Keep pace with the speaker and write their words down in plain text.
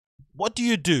what do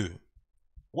you do?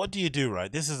 What do you do,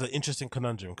 right? This is an interesting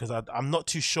conundrum because I'm not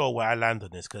too sure where I land on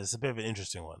this because it's a bit of an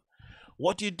interesting one.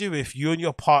 What do you do if you and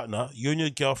your partner, you and your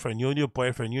girlfriend, you and your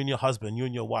boyfriend, you and your husband, you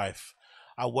and your wife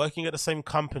are working at the same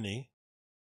company,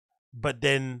 but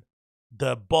then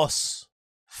the boss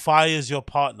fires your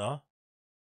partner?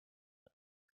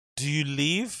 Do you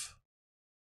leave?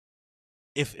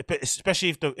 Especially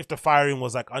if the firing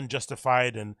was like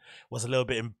unjustified and was a little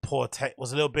bit in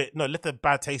was a little bit left a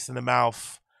bad taste in the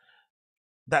mouth.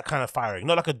 That kind of firing,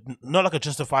 not like a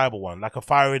justifiable one, like a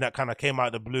firing that kind of came out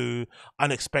of the blue,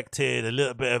 unexpected, a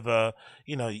little bit of a,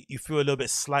 you feel a little bit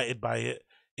slighted by it.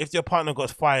 If your partner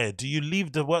got fired, do you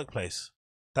leave the workplace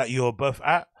that you're both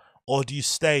at, or do you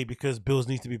stay because bills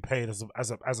need to be paid as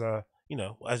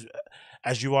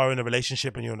you are in a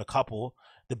relationship and you're in a couple,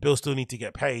 the bills still need to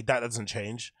get paid. That doesn't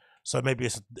change. So maybe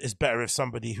it's better if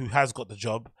somebody who has got the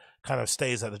job kind of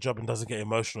stays at the job and doesn't get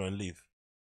emotional and leave.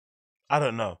 I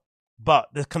don't know. But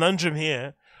the conundrum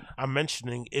here I'm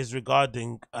mentioning is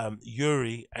regarding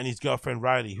Yuiry and his girlfriend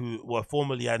Rylee, who were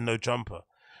formerly at No Jumper.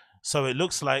 So it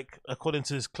looks like, according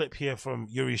to this clip here from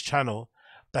Yuiry's channel,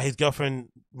 that his girlfriend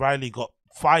Rylee got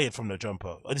fired from No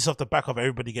Jumper. This off the back of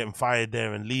everybody getting fired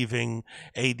there and leaving.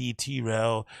 ADT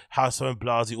Rail, Household and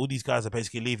Blazzy, all these guys are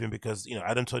basically leaving because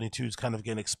Adam 22 is kind of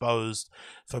getting exposed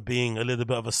for being a little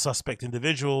bit of a suspect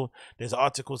individual. There's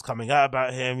articles coming out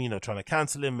about him, trying to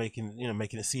cancel him, making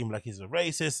it seem like he's a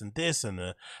racist and this and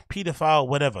a pedophile,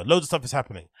 whatever. Loads of stuff is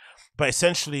happening. But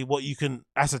essentially what you can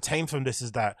ascertain from this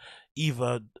is that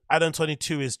either Adam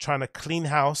 22 is trying to clean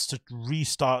house to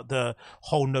restart the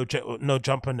whole No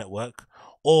Jumper network,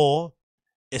 or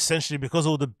essentially because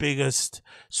all the biggest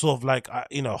sort of like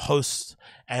hosts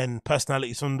and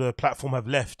personalities from the platform have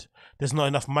left, there's not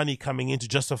enough money coming in to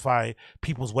justify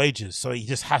people's wages, so he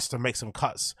just has to make some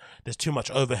cuts. There's too much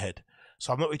overhead.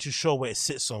 So I'm not really too sure where it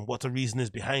sits on, what the reason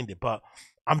is behind it, but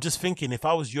I'm just thinking, if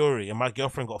I was Yuiry and my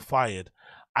girlfriend got fired,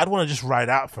 I'd want to just ride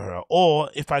out for her.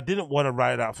 Or if I didn't want to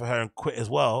ride out for her and quit as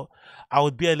well, I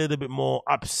would be a little bit more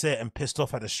upset and pissed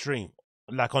off at the stream,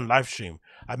 like on live stream.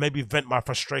 I maybe vent my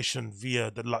frustration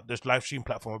via this live stream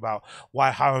platform about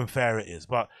how unfair it is.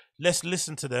 But let's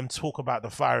listen to them talk about the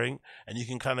firing, and you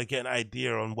can kind of get an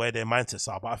idea on where their mindsets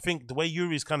are. But I think the way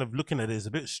Yuri's kind of looking at it is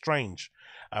a bit strange.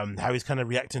 How he's kind of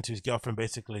reacting to his girlfriend,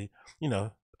 basically,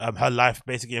 her life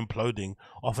basically imploding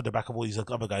off of the back of all these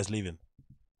other guys leaving.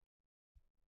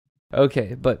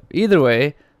 Okay, but either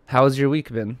way, how's your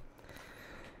week been?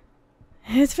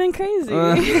 It's been crazy.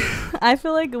 I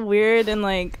feel like weird and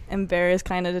like embarrassed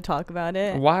kind of to talk about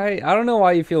it. Why? I don't know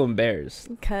why you feel embarrassed.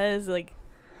 Because like,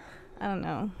 I don't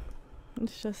know.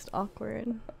 It's just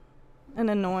awkward and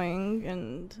annoying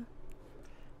and...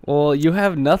 Well, you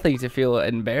have nothing to feel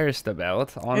embarrassed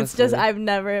about, honestly. It's just I've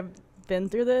never been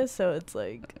through this, so it's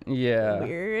like yeah,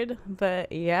 weird.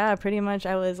 But yeah, pretty much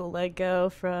I was let go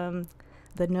from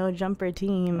the No Jumper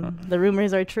team. The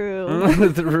rumors are true.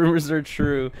 The rumors are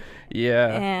true. Yeah.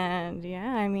 And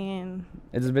yeah, I mean,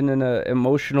 it's been an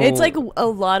emotional... It's like a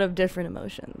lot of different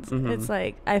emotions. It's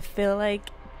like, I feel like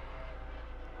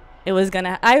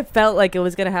I felt like it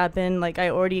was gonna happen. Like I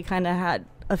already kind of had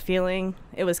a feeling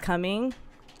it was coming.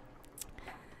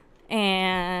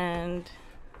 And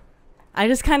I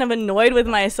just kind of annoyed with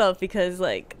myself because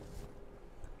like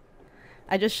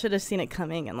I just should have seen it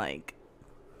coming and like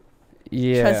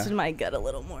trusted my gut a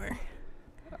little more.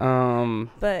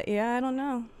 But yeah, I don't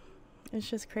know. It's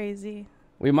just crazy.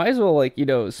 We might as well like,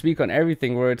 speak on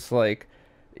everything where it's like,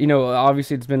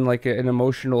 obviously it's been like an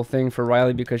emotional thing for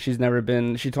Rylee because she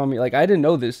told me, like, I didn't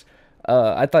know this.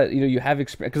 I thought, you have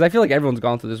experience, because I feel like everyone's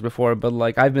gone through this before, but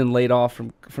like I've been laid off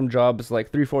from jobs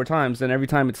like 3-4 times, and every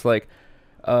time it's like,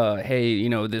 hey,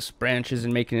 this branch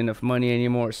isn't making enough money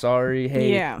anymore, sorry,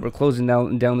 hey, we're closing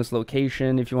down this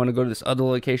location, if you want to go to this other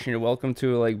location you're welcome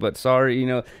to, like, but sorry,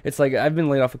 it's like I've been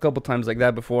laid off a couple times like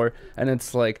that before, and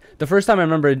it's like the first time I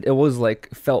remember it was like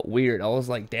felt weird. I was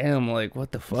like, damn, like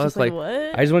what the fuck, like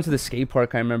what? I just went to the skate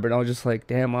park, I remember, and I was just like,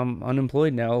 damn, I'm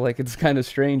unemployed now, like it's kind of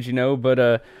strange,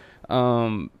 but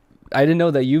I didn't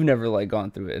know that you've never like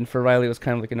gone through it, and for Rylee it was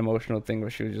kind of like an emotional thing where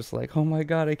she was just like, oh my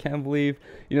god, I can't believe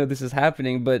this is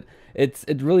happening. But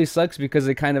it really sucks because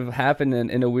it kind of happened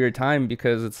in a weird time,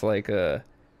 because it's like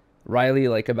Rylee,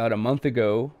 like about a month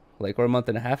ago, like, or a month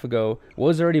and a half ago,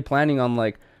 was already planning on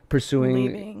like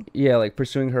pursuing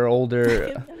pursuing her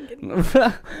older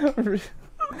Ew,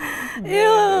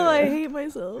 I hate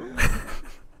myself.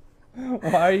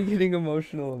 Why are you getting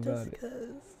emotional about it?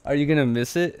 Are you gonna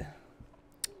miss it?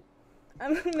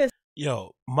 I'm gonna miss.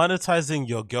 Yo, monetizing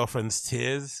your girlfriend's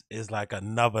tears is like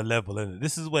another level, and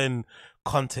this is when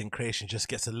content creation just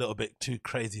gets a little bit too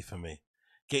crazy for me.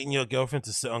 getting your girlfriend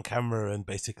to sit on camera and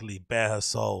basically bare her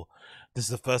soul. This is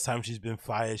the first time she's been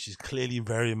fired. She's clearly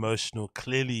very emotional,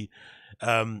 clearly,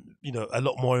 you know, a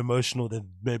lot more emotional than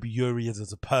maybe Yuiry is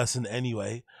as a person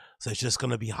anyway. So it's just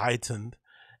going to be heightened.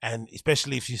 And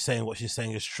especially if she's saying what she's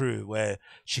saying is true, where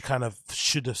she kind of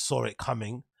should have saw it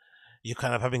coming. You're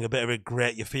kind of having a bit of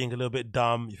regret. You're feeling a little bit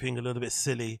dumb. You're feeling a little bit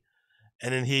silly.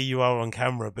 And then here you are on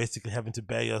camera, basically having to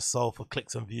bare your soul for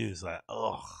clicks and views. Like,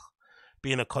 oh,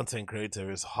 being a content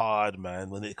creator is hard, man.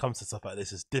 When it comes to stuff like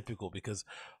this, it's difficult because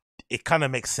it kind of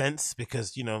makes sense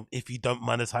because, you know, if you don't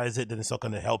monetize it, then it's not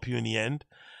going to help you in the end.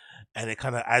 And it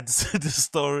kind of adds to the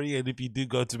story. And if you do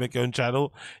go to make your own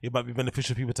channel, it might be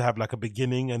beneficial for people to have like a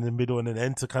beginning and a middle and an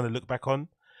end to kind of look back on.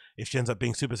 If she ends up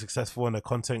being super successful on the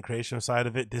content creation side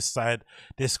of it,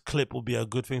 this clip will be a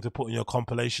good thing to put in your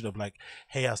compilation of like,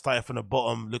 hey, I started from the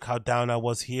bottom, look how down I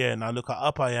was here, and now look how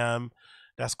up I am.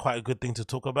 That's quite a good thing to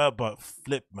talk about. But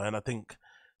flip, man, I think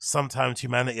sometimes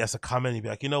humanity has to come in and be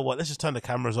like, you know what, let's just turn the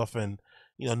cameras off and,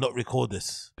 you know, not record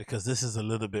this because this is a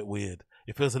little bit weird.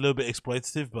 It feels a little bit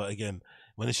exploitative, but again,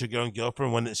 when it's your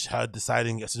girlfriend, when it's her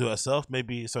deciding to do it herself,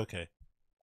 maybe it's okay.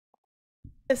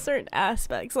 There's certain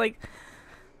aspects, like,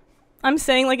 I'm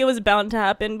saying like it was bound to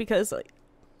happen because like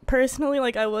personally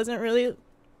like I wasn't really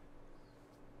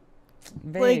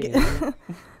like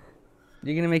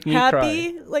you're gonna make me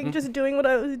happy cry. like just doing what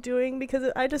I was doing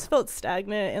because I just felt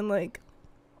stagnant and like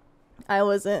I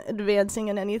wasn't advancing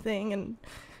in anything and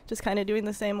just kind of doing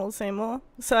the same old.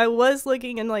 So I was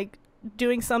looking and like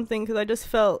doing something because I just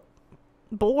felt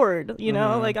bored, you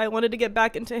know, like I wanted to get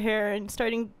back into hair and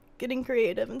getting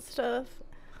creative and stuff.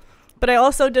 But I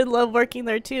also did love working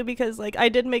there too because like I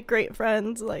did make great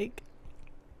friends. Like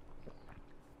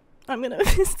I'm gonna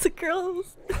miss the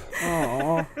girls.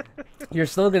 Aww. You're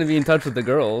still gonna be in touch with the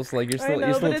girls. Like you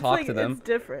still talk like, to them. It's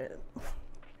different.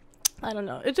 I don't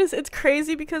know. It's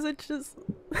crazy because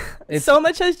so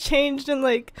much has changed in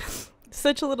like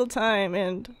such a little time,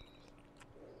 and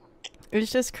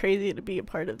it's just crazy to be a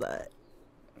part of that.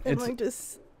 And like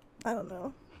just I don't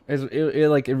know.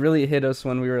 It really hit us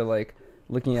when we were like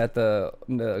looking at the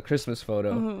Christmas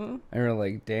photo, and we were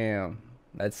like, damn,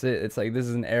 that's it. It's like this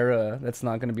is an era that's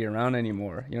not going to be around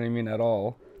anymore. You know what I mean? At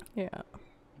all. Yeah.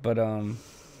 But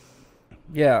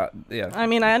yeah. I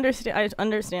mean, I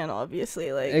understand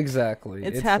obviously, like exactly.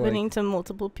 It's happening to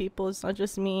multiple people. It's not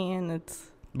just me, and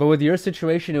it's. But with your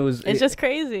situation, it's just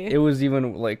crazy. It was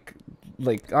even like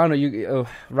I don't know.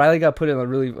 Rylee got put in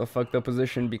a fucked up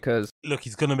position because look,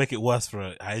 he's gonna make it worse for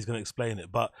her. How he's gonna explain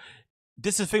it, but.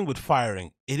 This is the thing with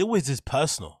firing. It always is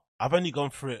personal. I've only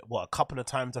gone through it, a couple of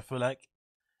times, I feel like.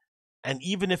 And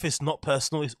even if it's not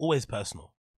personal, it's always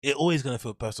personal. It's always going to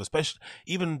feel personal. Especially,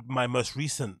 even my most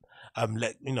recent,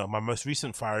 my most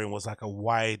recent firing was like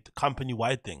a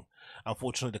company-wide thing.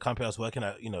 Unfortunately, the company I was working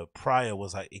at, prior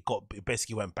was like, it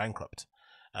basically went bankrupt.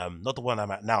 Not the one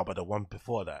I'm at now, but the one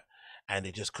before that. And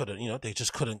they just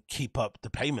couldn't keep up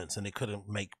the payments and they couldn't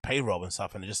make payroll and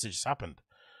stuff. And it just happened.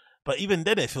 But even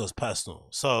then, it feels personal.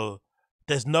 So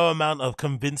there's no amount of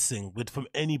convincing from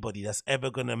anybody that's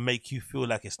ever going to make you feel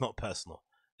like it's not personal.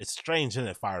 It's strange, isn't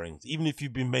it, firings? Even if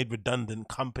you've been made redundant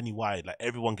company-wide, like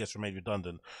everyone gets made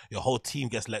redundant, your whole team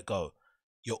gets let go,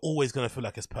 you're always going to feel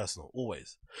like it's personal,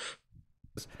 always.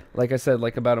 Like I said,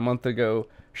 like about a month ago,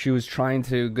 she was trying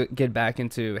to get back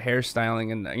into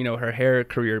hairstyling and, her hair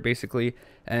career, basically.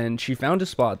 And she found a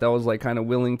spot that was like kind of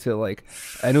willing to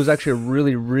and it was actually a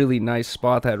really, really nice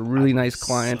spot that had really nice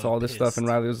clients, all this stuff. And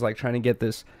Rylee was like trying to get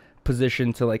this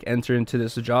position to like enter into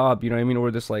this job, you know what I mean? Or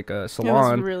this like a salon.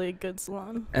 It was a really good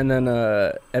salon. And then,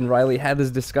 and Rylee had this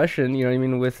discussion, you know what I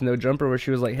mean, with No Jumper, where she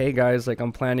was like, hey guys, like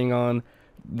I'm planning on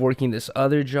working this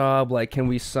other job, like can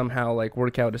we somehow like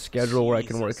work out a schedule where I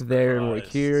can work there and work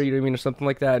here, you know what I mean, or something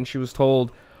like that. And she was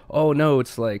told, oh no,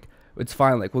 it's like it's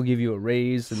fine, like we'll give you a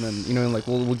raise and then and like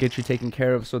we'll get you taken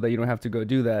care of so that you don't have to go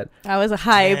do that. I was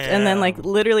hyped. And then like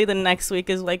literally the next week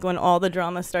is like when all the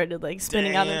drama started like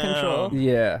spinning out of control.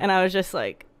 Yeah. And I was just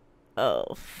like,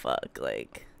 oh fuck,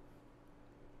 like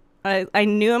I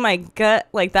knew in my gut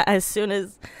like that as soon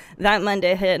as that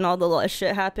Monday hit and all the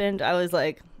shit happened, I was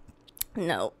like,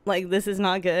 no, like this is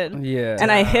not good. Yeah. And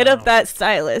I hit up that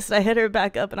stylist. I hit her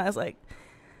back up and I was like,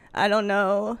 I don't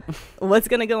know what's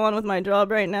gonna go on with my job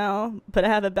right now, but I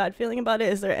have a bad feeling about it.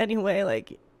 Is there any way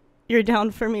like you're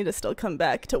down for me to still come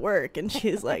back to work? And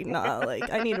she's like, nah,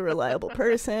 like I need a reliable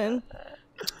person.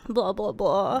 Blah blah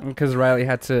blah. Because Rylee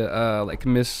had to like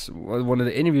miss one of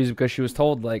the interviews because she was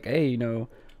told like, hey,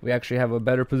 we actually have a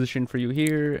better position for you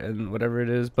here and whatever it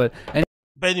is. But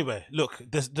But anyway, look,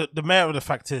 the matter of the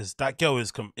fact is that girl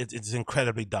is it's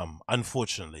incredibly dumb.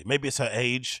 Unfortunately, maybe it's her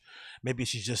age, maybe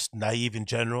she's just naive in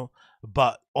general.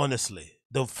 But honestly,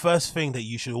 the first thing that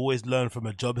you should always learn from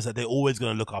a job is that they're always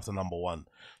going to look after number one.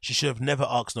 She should have never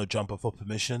asked no jumper for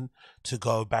permission to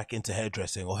go back into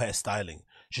hairdressing or hairstyling.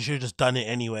 She should have just done it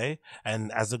anyway.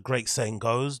 And as the great saying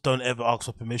goes, don't ever ask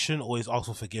for permission, always ask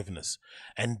for forgiveness.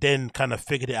 And then kind of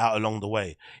figured it out along the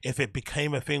way. If it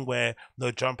became a thing where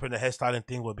no jumper and the hairstyling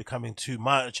thing were becoming too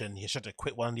much and he should have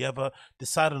quit one or the other,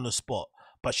 decide on the spot.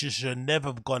 But she should never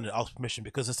have gone and asked permission,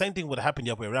 because the same thing would have happened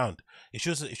the other way around. If she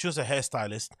was a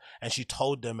hairstylist and she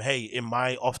told them, hey, in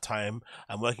my off time,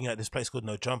 I'm working at this place called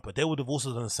No Jumper, they would have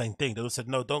also done the same thing. They would have said,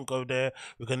 no, don't go there.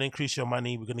 We're going to increase your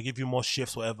money. We're going to give you more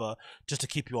shifts, whatever, just to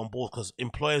keep you on board, because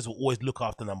employers will always look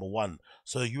after number one.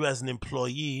 So you as an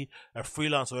employee, a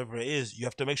freelance, whatever it is, you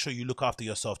have to make sure you look after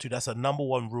yourself too. That's a number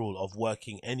one rule of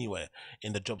working anywhere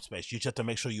in the job space. You just have to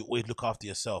make sure you always look after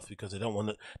yourself, because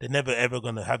they're never ever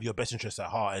going to have your best interests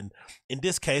at heart. And in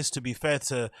this case, to be fair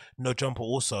to No Jumper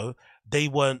also, they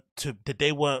weren't going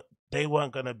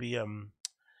to be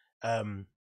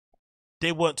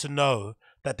they weren't to know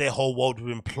that their whole world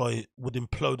would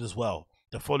implode as well.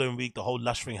 The following week, the whole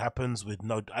Lush thing happens with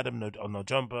No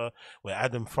Jumper, where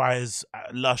Adam fires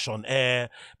Lush on air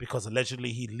because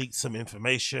allegedly he leaked some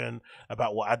information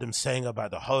about what Adam's saying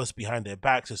about the host behind their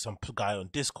backs to some guy on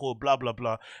Discord, blah, blah,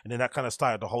 blah. And then that kind of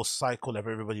started the whole cycle of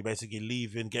everybody basically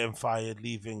leaving, getting fired,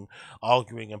 leaving,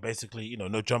 arguing, and basically,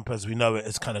 No Jumper as we know it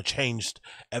has kind of changed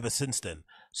ever since then.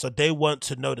 So they weren't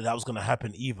to know that was going to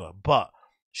happen either. But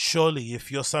surely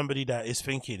if you're somebody that is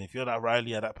thinking, if you're that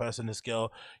Rylee or that person, this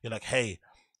girl, you're like, hey,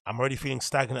 I'm already feeling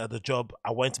stagnant at the job,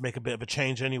 I want to make a bit of a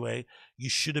change anyway, you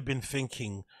should have been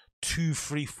thinking 2,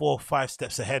 3, 4, 5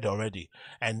 steps ahead already.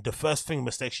 And the first lethal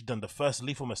mistake she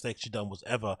done was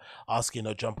ever asking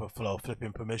No Jumper for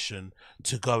flipping permission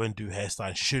to go and do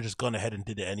hairstyling. She should have just gone ahead and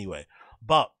did it anyway.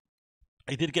 But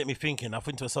it did get me thinking. I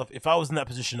think to myself, if I was in that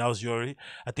position, I was Yuiry,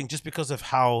 I think just because of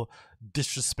how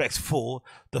disrespectful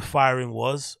the firing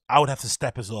was, I would have to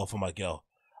step as well for my girl.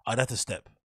 I'd have to step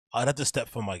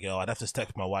for my girl. I'd have to step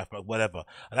for my wife, but whatever.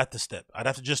 I'd have to step. I'd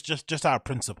have to just out of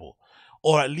principle.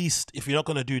 Or at least, if you're not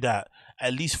going to do that,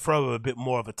 at least throw a bit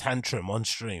more of a tantrum on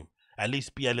stream. At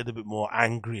least be a little bit more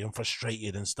angry and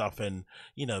frustrated and stuff, and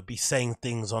be saying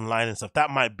things online and stuff. That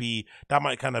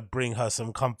might kind of bring her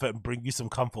some comfort and bring you some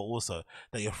comfort also,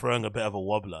 that you're throwing a bit of a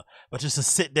wobbler. But just to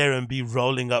sit there and be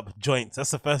rolling up joints, that's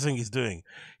the first thing he's doing.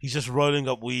 He's just rolling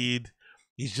up weed.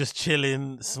 He's just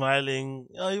chilling, smiling.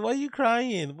 Oh, why are you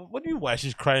crying? What do you mean why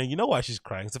she's crying? You know why she's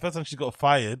crying. It's the first time she got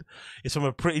fired. It's from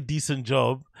a pretty decent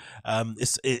job.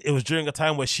 It was during a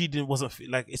time where wasn't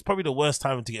like, it's probably the worst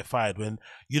time to get fired, when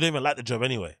you don't even like the job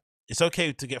anyway. It's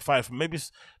okay to get fired from, maybe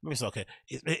it's okay.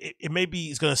 It maybe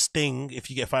it's gonna sting if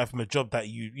you get fired from a job that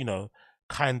you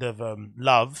kind of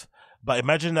love. But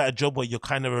imagine that a job where you're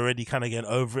kind of already getting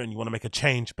over it and you want to make a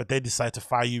change, but they decide to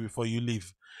fire you before you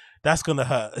leave. That's gonna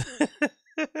hurt.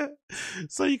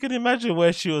 So you can imagine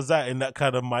where she was at in that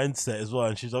kind of mindset as well.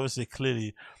 And she's obviously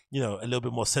clearly, a little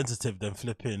bit more sensitive than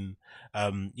flipping,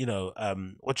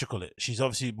 she's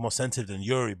obviously more sensitive than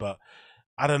Yuiry, but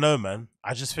I don't know, man.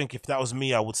 I just think if that was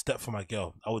me, I would step for my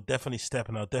girl. I would definitely step,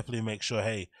 and I'll definitely make sure,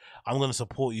 hey, I'm going to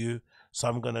support you. So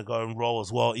I'm going to go and roll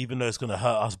as well, even though it's going to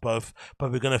hurt us both,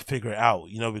 but we're going to figure it out.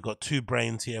 We've got 2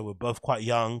 brains here. We're both quite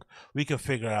young. We can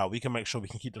figure it out. We can make sure we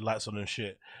can keep the lights on and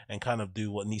shit and kind of do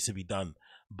what needs to be done.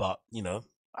 But,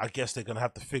 I guess they're going to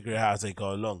have to figure it out as they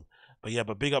go along. But yeah,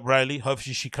 big up Rylee.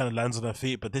 Hopefully she kind of lands on her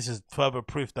feet. But this is further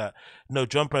proof that No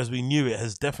Jumper as we knew it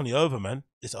has definitely over, man.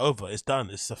 It's over. It's done.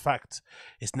 It's a fact.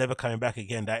 It's never coming back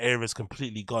again. That era is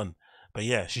completely gone. But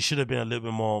yeah, she should have been a little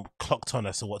bit more clocked on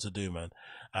as to what to do, man.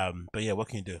 But yeah, what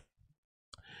can you do?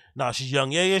 Nah, she's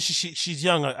young. Yeah, she's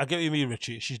young. I get what you mean,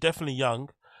 Richie. She's definitely young.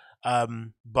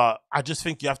 But I just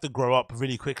think you have to grow up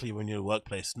really quickly when you're in the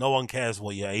workplace. No one cares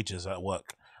what your age is at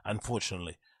work,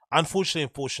 unfortunately.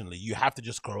 Unfortunately, you have to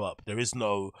just grow up. There is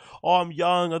no, I'm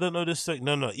young, I don't know this thing.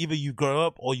 No. Either you grow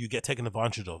up or you get taken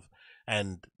advantage of.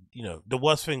 And, the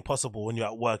worst thing possible when you're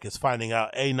at work is finding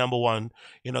out, number one,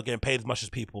 you're not getting paid as much as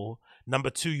people. Number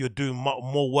 2, you're doing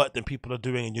more work than people are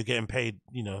doing and you're getting paid,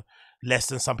 less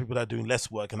than some people that are doing less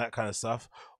work and that kind of stuff.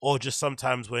 Or just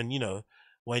sometimes when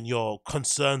your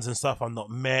concerns and stuff are not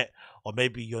met, or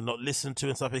maybe you're not listened to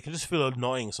and stuff, it can just feel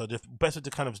annoying. So the better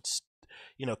to kind of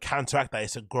counteract that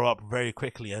is to grow up very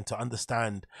quickly and to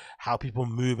understand how people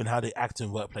move and how they act in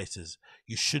workplaces.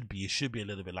 You should be a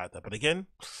little bit like that. But again,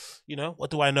 what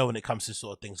do I know when it comes to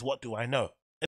sort of things? What do I know?